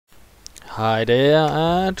Hi there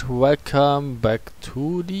and welcome back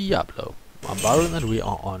to Diablo. I'm Baron and we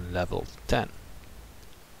are on level 10.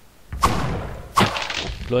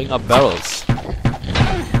 Blowing up barrels.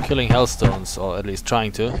 Killing hellstones, or at least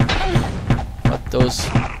trying to. But those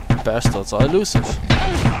bastards are elusive.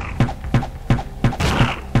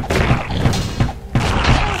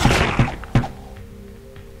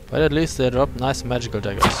 But at least they drop nice magical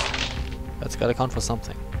daggers. That's gotta count for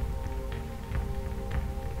something.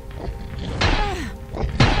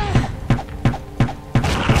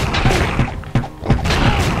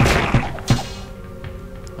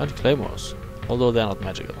 And claymores, although they're not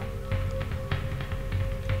magical.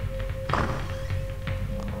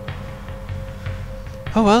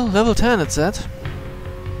 Oh well, level 10 it's at.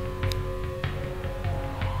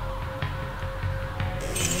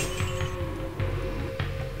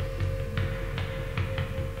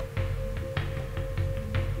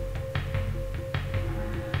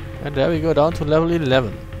 And there we go down to level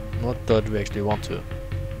 11. Not that we actually want to.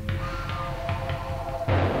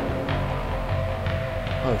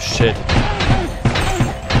 Oh shit.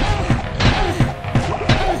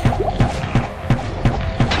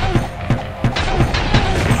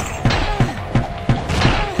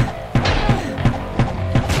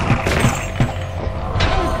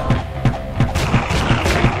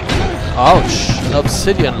 Ouch! An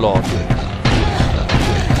obsidian lord.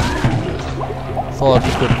 Thought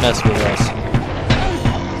he could mess with us.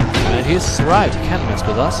 And he's right, he can mess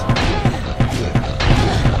with us.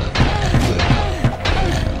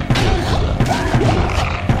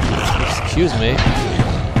 Excuse me.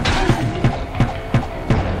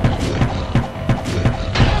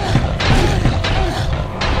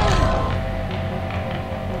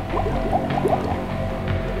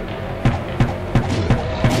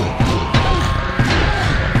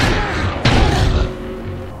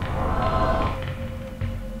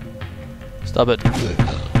 Stop it.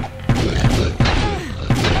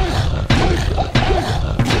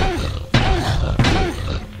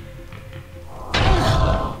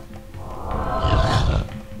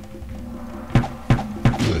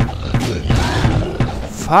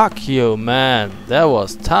 Fuck you, man. That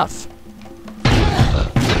was tough.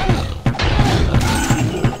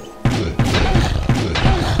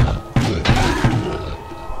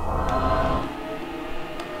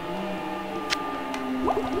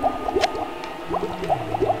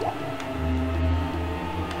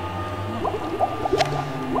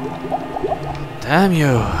 Damn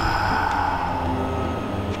you.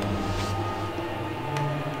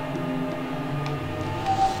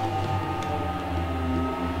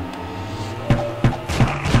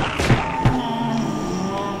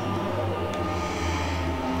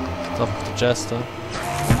 Stop the jester.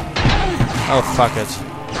 Oh, fuck it.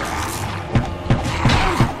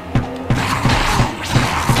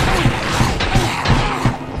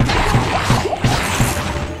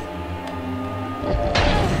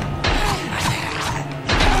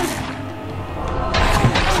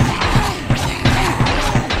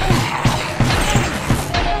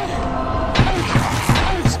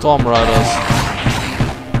 Storm Riders.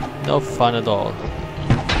 No fun at all.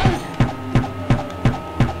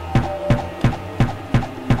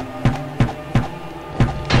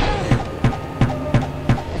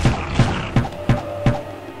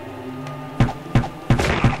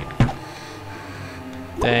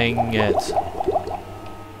 Dang it.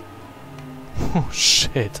 Oh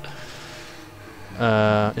shit.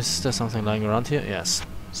 Is there something lying around here? Yes.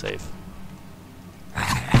 Save.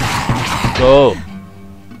 Go!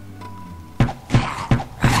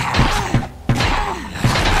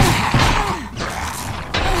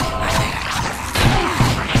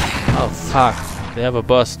 Oh fuck, they have a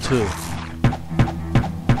boss too.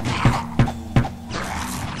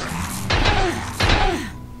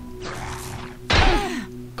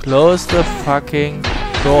 Close the fucking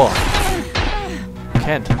door.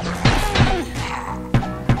 Can't.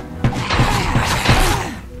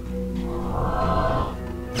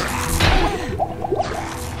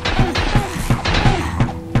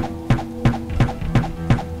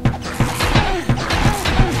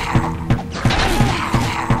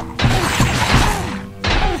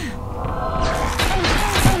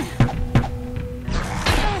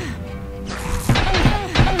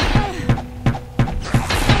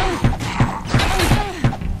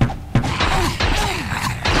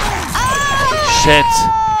 Shit.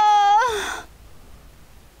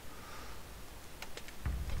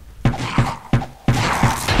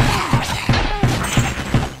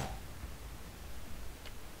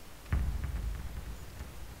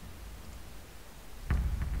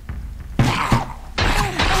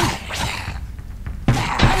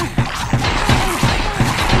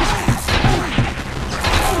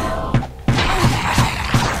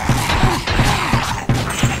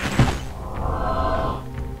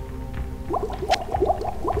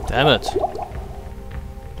 Damn it.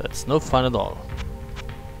 That's no fun at all.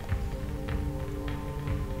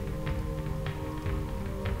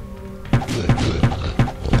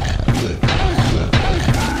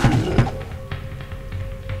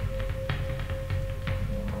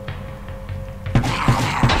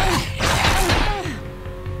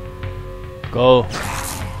 Go.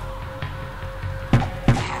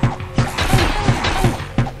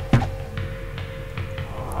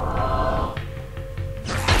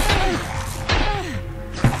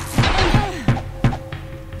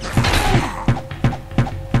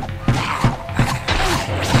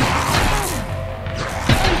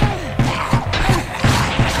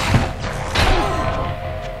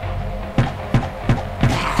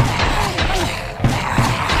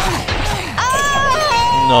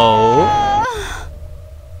 No.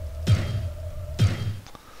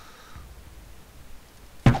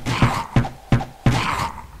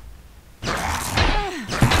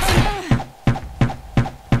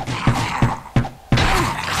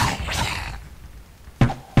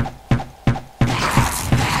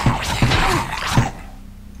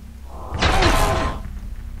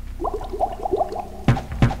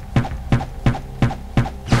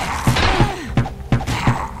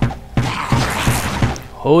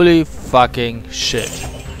 Holy fucking shit.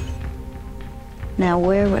 Now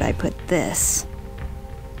where would I put this?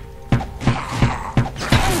 I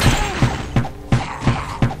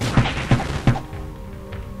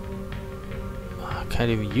can't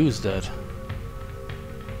even use that.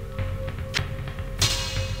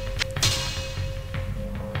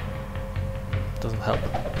 Doesn't help.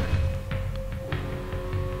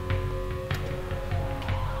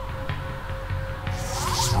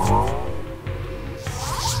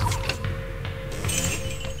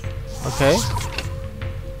 Okay.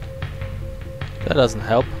 That doesn't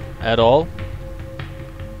help at all.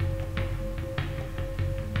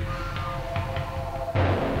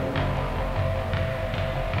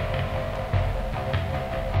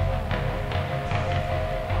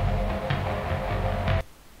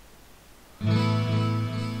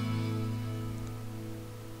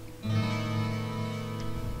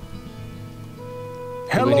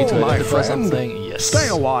 Do we need to Hello, my identify friend. something? Yes. Stay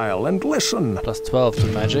a while and listen. Plus 12 to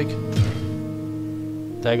magic.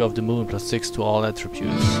 Dagger of the Moon, plus 6 to all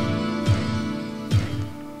attributes.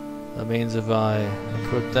 That means if I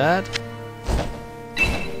equip that,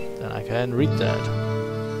 then I can read that.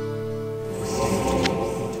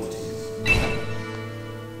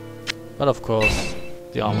 But of course,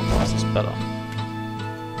 the armor class is better.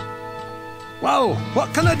 Well,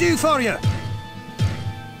 what can I do for you?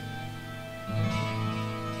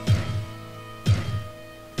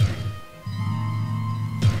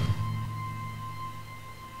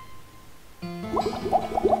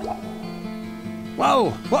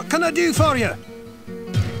 Well, what can I do for you?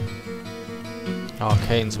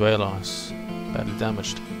 Arcane's Veiler is badly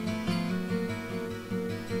damaged.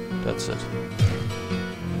 That's it.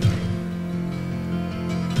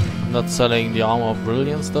 I'm not selling the Armor of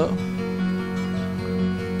Brilliance though.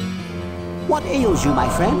 What ails you, my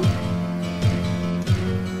friend?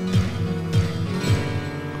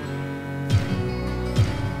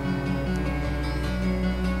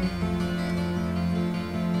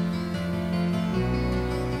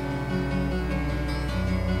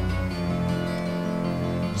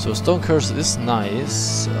 So Stone Curse is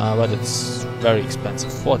nice, but it's very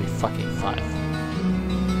expensive. 40 fucking 5. You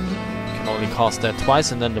can only cast that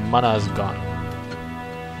twice and then the mana is gone.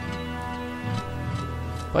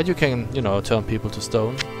 But you can, you know, turn people to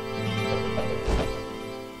stone.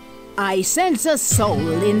 I sense a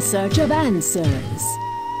soul in search of answers.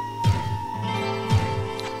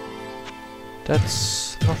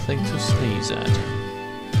 That's nothing to sneeze at.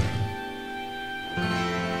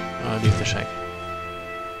 I'll leave the shack.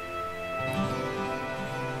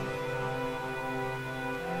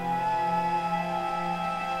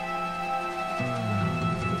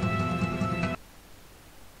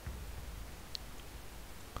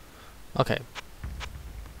 Okay.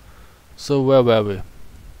 So where were we?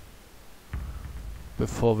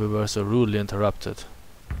 Before we were so rudely interrupted.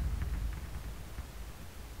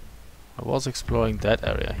 I was exploring that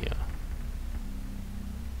area here.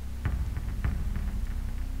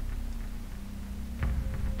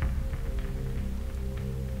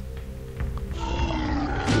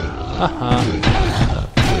 Haha.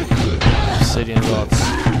 Obsidian rods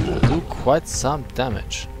do quite some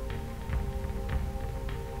damage.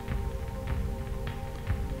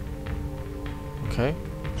 Okay.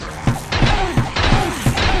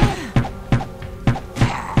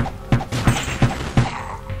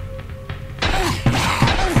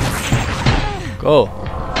 Go.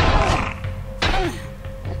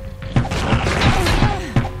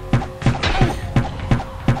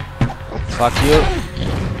 Fuck you.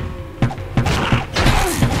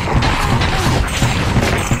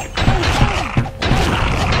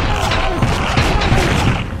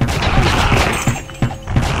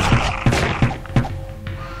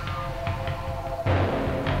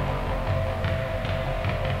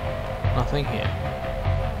 Nothing here.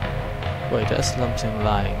 Wait, there's something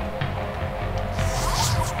lying.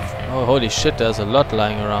 Oh, holy shit, there's a lot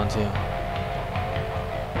lying around here.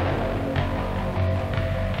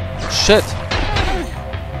 Shit!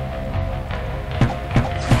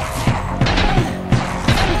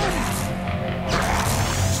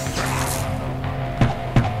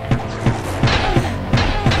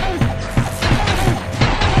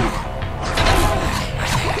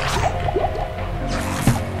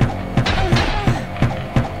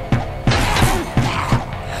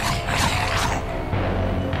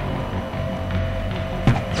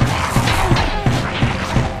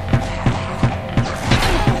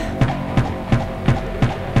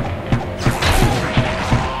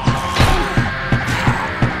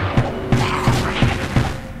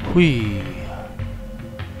 Whee!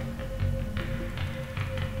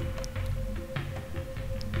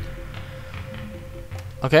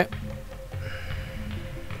 Okay.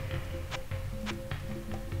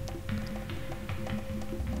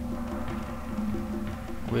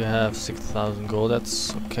 We have 6,000 gold,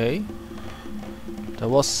 that's okay. There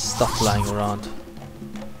was stuff lying around.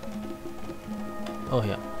 Oh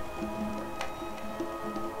yeah.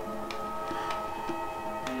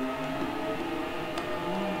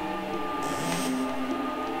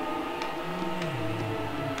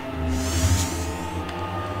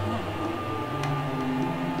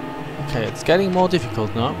 Okay, it's getting more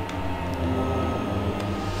difficult now.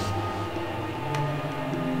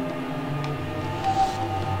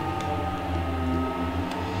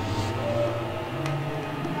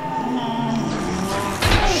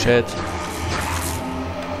 Shit.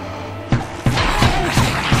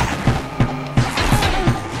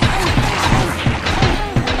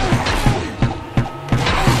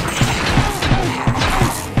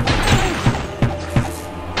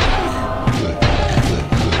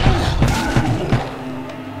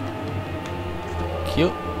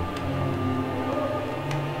 Cute.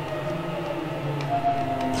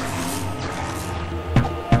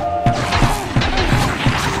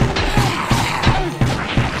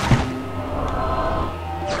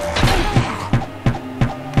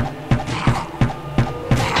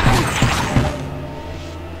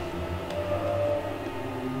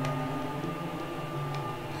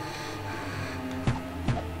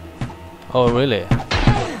 Oh really?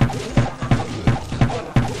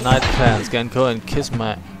 Night plans can go and kiss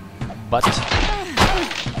my butt.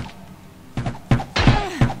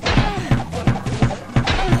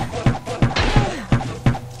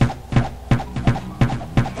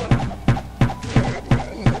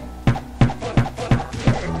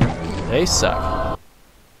 They suck.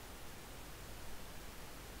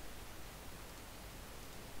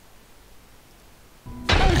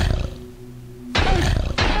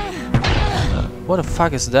 What the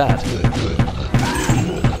fuck is that?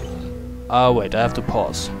 Oh wait, I have to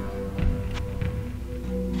pause.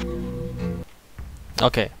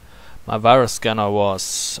 Okay, my virus scanner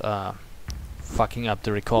was fucking up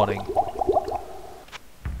the recording.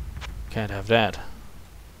 Can't have that.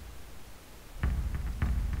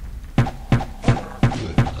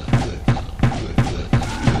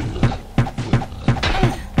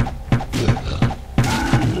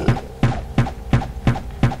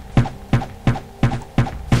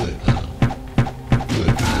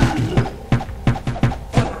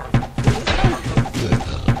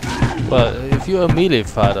 Well, if you're a melee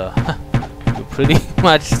fighter, you pretty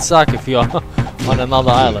much suck if you're on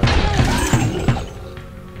another island.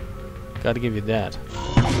 Gotta give you that.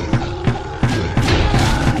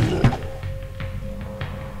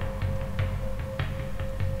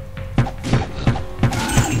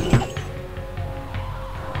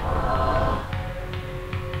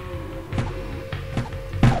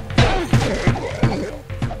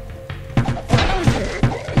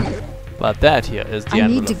 But that here is the I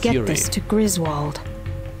Anvil need to of get Fury. this to Griswold.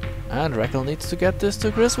 And Raquel needs to get this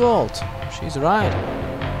to Griswold. She's right.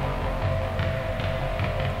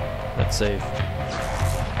 Let's save.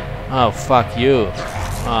 Oh, fuck you.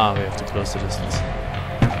 Ah, we have to close the distance.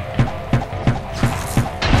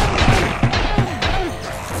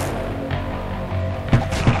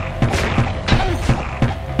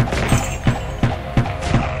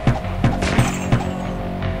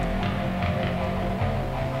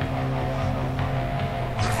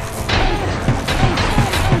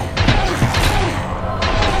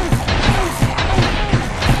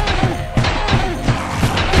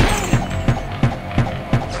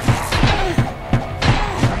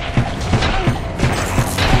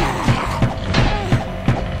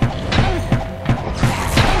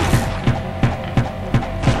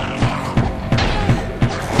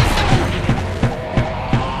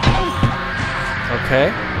 Okay.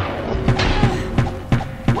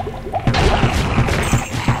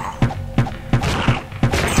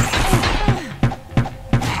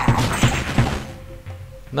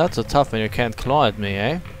 Not so tough when you can't claw at me,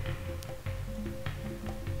 eh?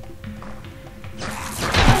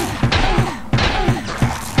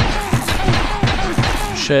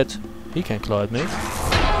 Shit, he can claw at me.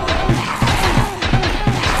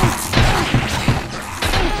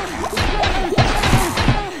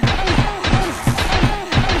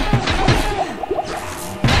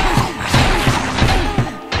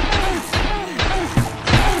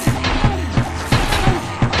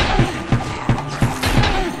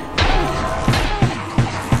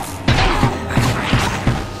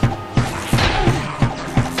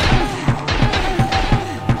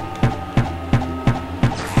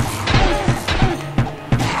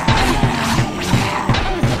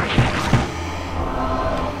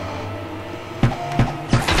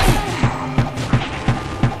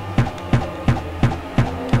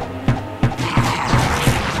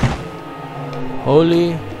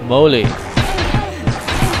 Holy moly. We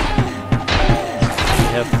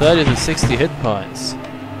have 30 to 60 hit points.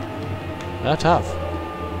 They're tough.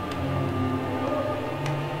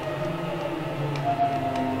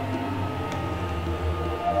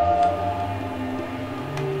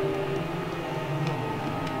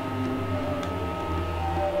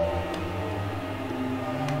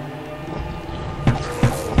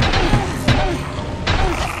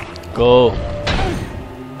 Go.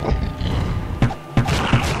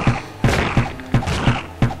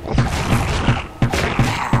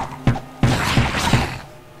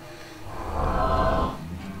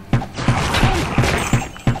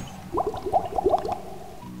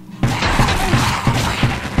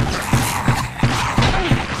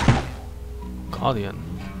 Guardian.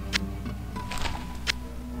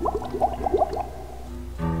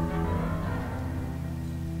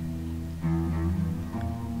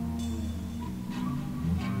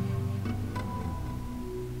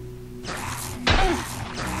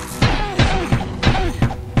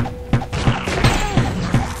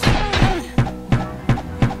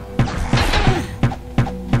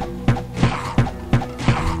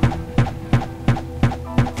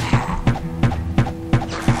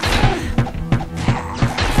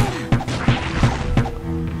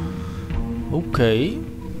 Okay.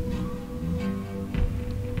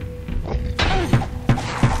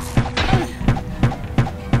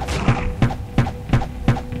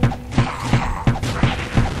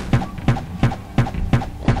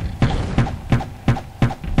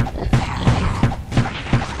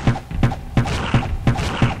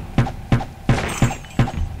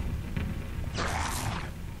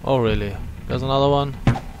 Oh really? There's another one?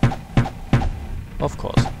 Of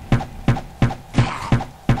course.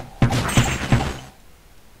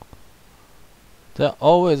 There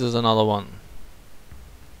always is another one.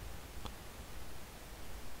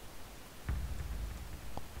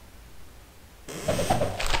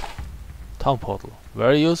 Town portal.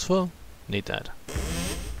 Very useful. Need that.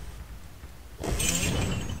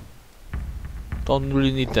 Don't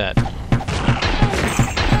really need that.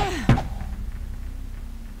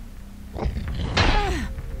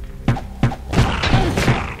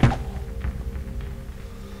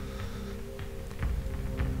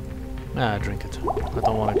 Ah, drink it. I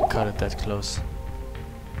don't want to cut it that close.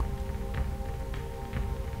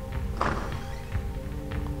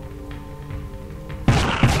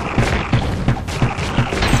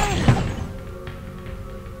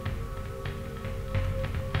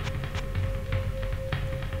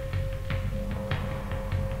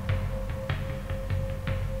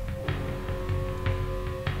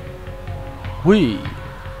 Whee!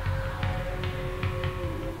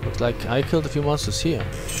 Looks like I killed a few monsters here.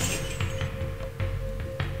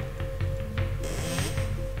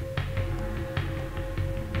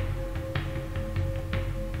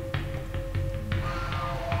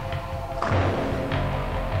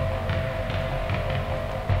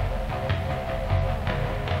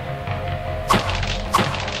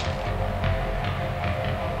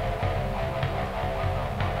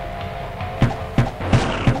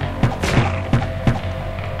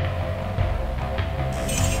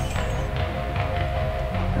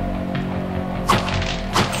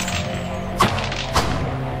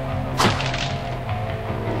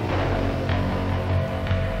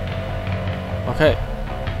 Okay.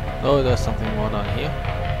 Oh, there's something more down here.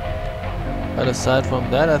 But aside from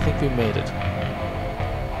that, I think we made it.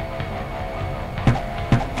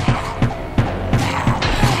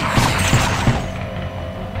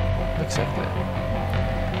 Exactly.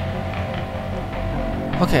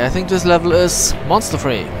 Okay, I think this level is monster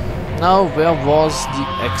free. Now, where was the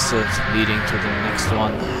exit leading to the next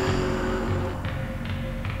one?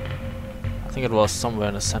 I think it was somewhere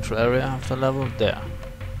in the central area of the level. There.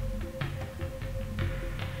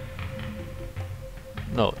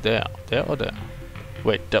 No, there. There or there?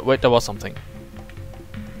 Wait, there was something.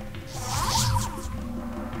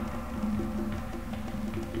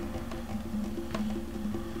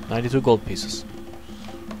 $92 gold pieces.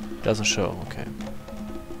 Doesn't show, okay.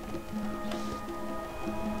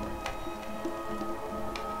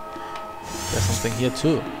 There's something here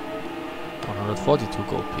too. 142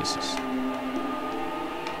 gold pieces.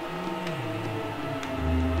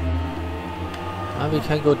 And we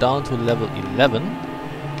can go down to level 11.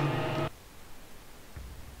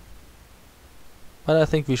 But I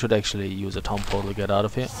think we should actually use a town portal to get out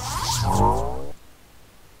of here.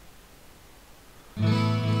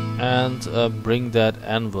 And bring that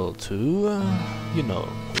anvil to, you know,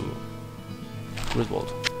 who?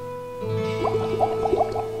 Griswold.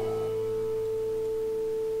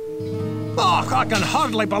 Oh, I can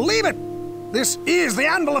hardly believe it! This is the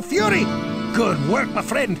Anvil of Fury! Good work, my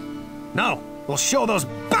friend. Now, we'll show those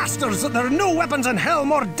bastards that there are no weapons in hell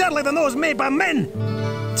more deadly than those made by men!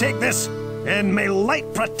 Take this, and may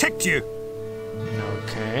light protect you!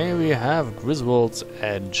 Okay, we have Griswold's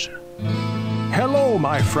Edge. Hello,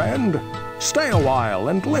 my friend. Stay a while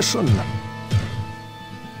and listen.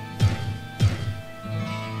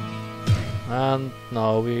 And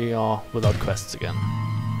now we are without quests again.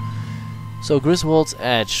 So Griswold's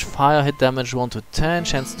Edge, fire hit damage 1 to 10,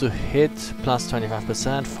 chance to hit plus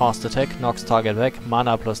 25%, fast attack, knocks target back,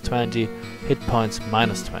 mana plus 20, hit points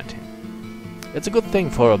minus 20. It's a good thing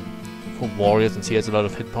for warriors, since he has a lot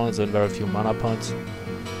of hit points and very few mana points.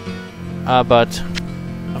 But I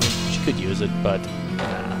mean, she could use it, but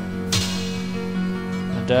nah.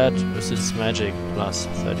 And that resists magic plus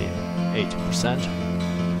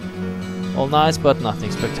 38%. All nice, but nothing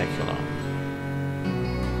spectacular.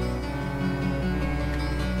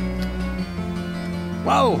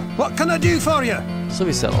 Well, what can I do for you? So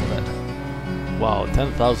we sell all that. Wow,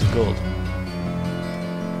 10,000 gold.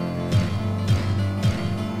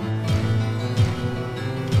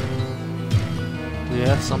 Do you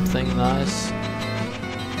have something nice?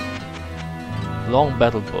 Long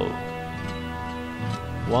battle bow.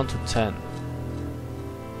 1 to 10.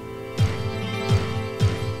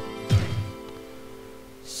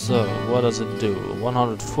 So, what does it do?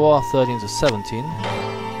 104, 13 to 17.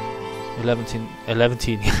 11 to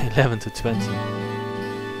 20.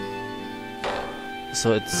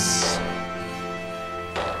 So it's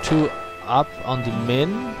 2 up on the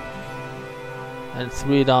min and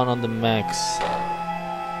 3 down on the max.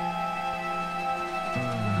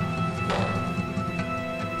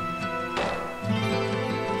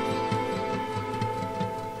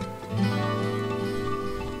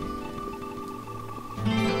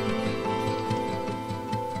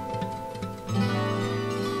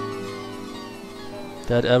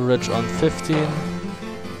 That average on 15.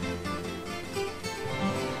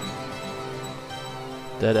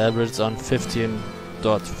 That average on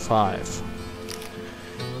 15.5.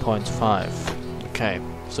 Okay,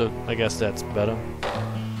 so I guess that's better,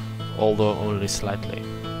 although only slightly.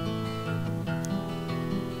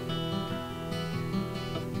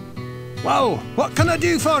 Well, what can I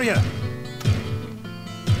do for you?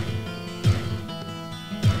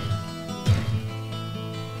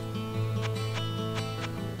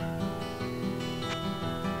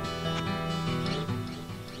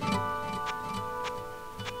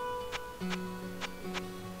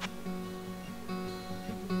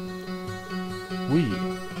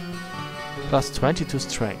 Plus 20 to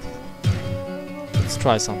strength. Let's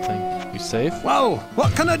try something. You save? Well,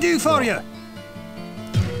 what can I do for you?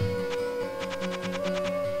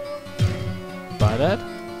 Buy that.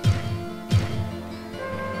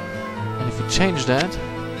 And if we change that,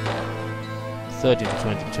 30 to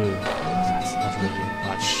 22. That's not really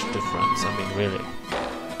much difference. I mean, really.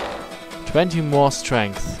 20 more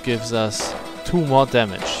strength gives us 2 more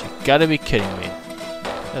damage. You gotta be kidding me.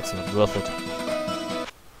 That's not worth it.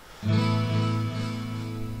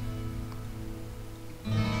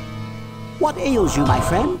 What ails you, my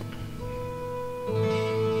friend?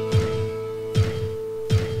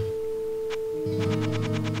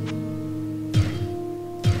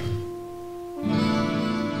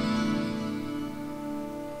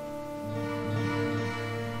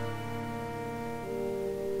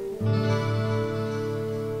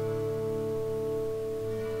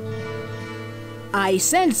 I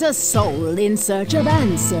sense a soul in search of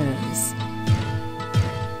answers.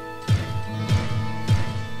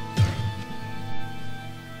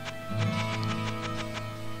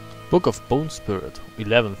 Book of Bone Spirit,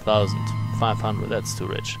 11,500. That's too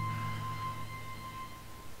rich.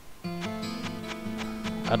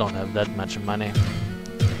 I don't have that much money.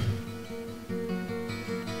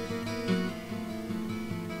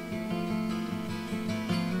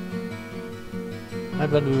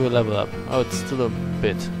 And when we will level up? Oh, it's still a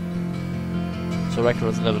bit. So Rector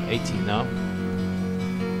is level 18 now.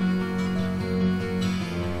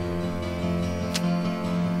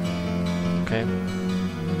 Okay.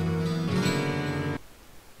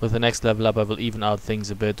 With the next level up I will even out things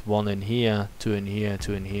a bit. 1 in here, 2 in here,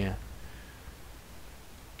 2 in here.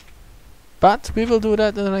 But we will do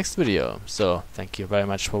that in the next video. So thank you very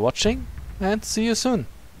much for watching and see you soon.